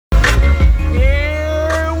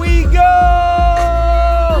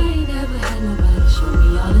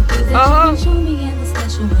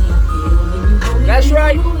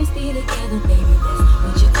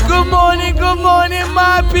Good morning,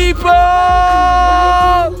 my people.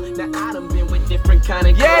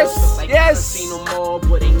 Yes, yes.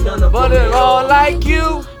 But they're all like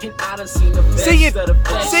you. Sing it,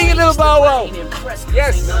 little Bow Wow.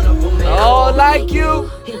 Yes, all like you.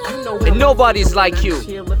 And nobody's like you.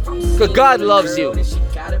 Because God loves you.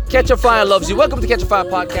 Catch a Fire loves you. Welcome to Catch a Fire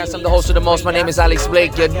Podcast. I'm the host of the most. My name is Alex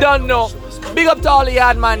Blake. You don't know. Big up to all the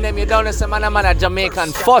yard man them. You don't know. Man, I'm a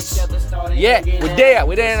Jamaican fuss. Yeah,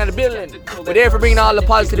 we're there in the building. We're there for bringing all the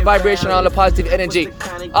positive vibration, all the positive energy.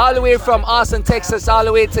 All the way from Austin, Texas, all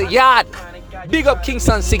the way to Yard. Big up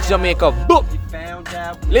Kingston 6, Jamaica. Boom.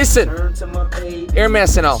 Listen, hear me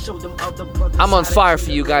now. I'm on fire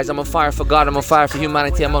for you guys. I'm on fire for God. I'm on fire for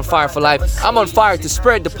humanity. I'm on fire for life. I'm on fire to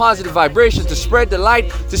spread the positive vibrations, to spread the light,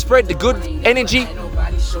 to spread the good energy.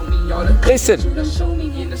 Listen,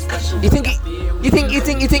 you think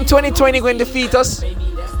 2020 going to defeat us?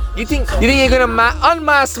 You think you're gonna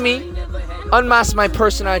unmask me? Unmask my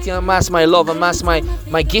personality, unmask my love, unmask my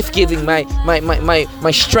gift giving,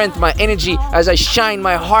 my strength, my energy as I shine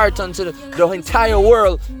my heart onto the entire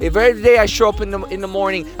world. If every day I show up in the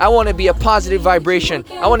morning, I want to be a positive vibration.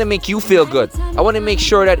 I want to make you feel good. I want to make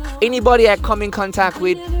sure that anybody I come in contact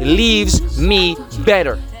with leaves me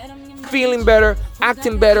better, feeling better,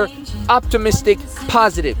 acting better, optimistic,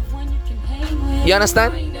 positive. You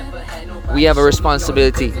understand? We have a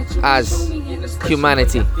responsibility as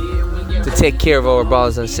humanity to take care of our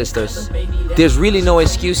brothers and sisters. There's really no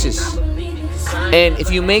excuses. And if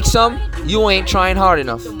you make some, you ain't trying hard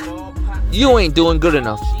enough. You ain't doing good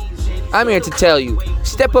enough. I'm here to tell you,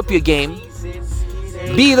 step up your game.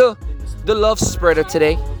 Be the love spreader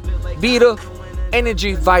today. Be the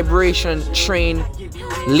energy vibration train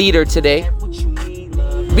leader today.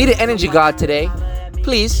 Be the energy god today.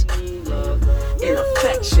 Please.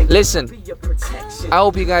 Listen, I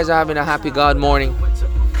hope you guys are having a happy God morning.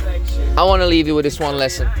 I want to leave you with this one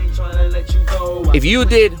lesson. If you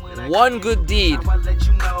did one good deed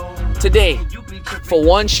today for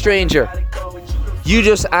one stranger, you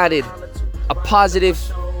just added a positive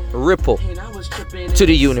ripple to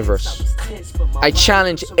the universe. I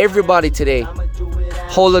challenge everybody today,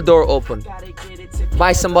 hold the door open.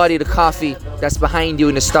 Buy somebody the coffee that's behind you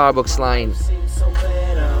in the Starbucks line.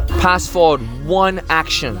 Pass forward one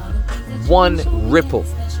action, one ripple.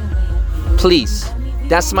 Please.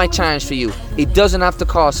 That's my challenge for you. It doesn't have to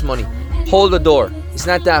cost money. Hold the door. It's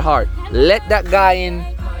not that hard. Let that guy in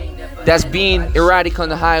that's being erratic on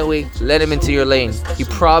the highway. Let him into your lane. He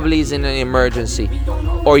probably is in an emergency.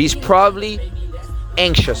 Or he's probably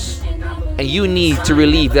anxious. And you need to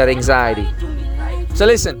relieve that anxiety. So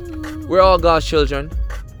listen, we're all God's children.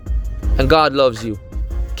 And God loves you.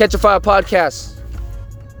 Catch a Fire Podcast.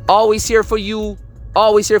 Always here for you.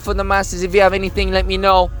 Always here for the masses. If you have anything, let me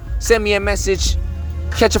know. Send me a message.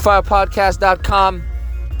 CatchAFirePodcast.com.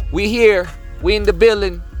 We here. We in the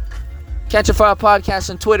building. Catch a Fire Podcast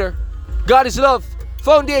on Twitter. God is love.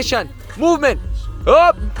 Foundation. Movement.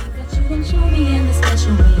 Up.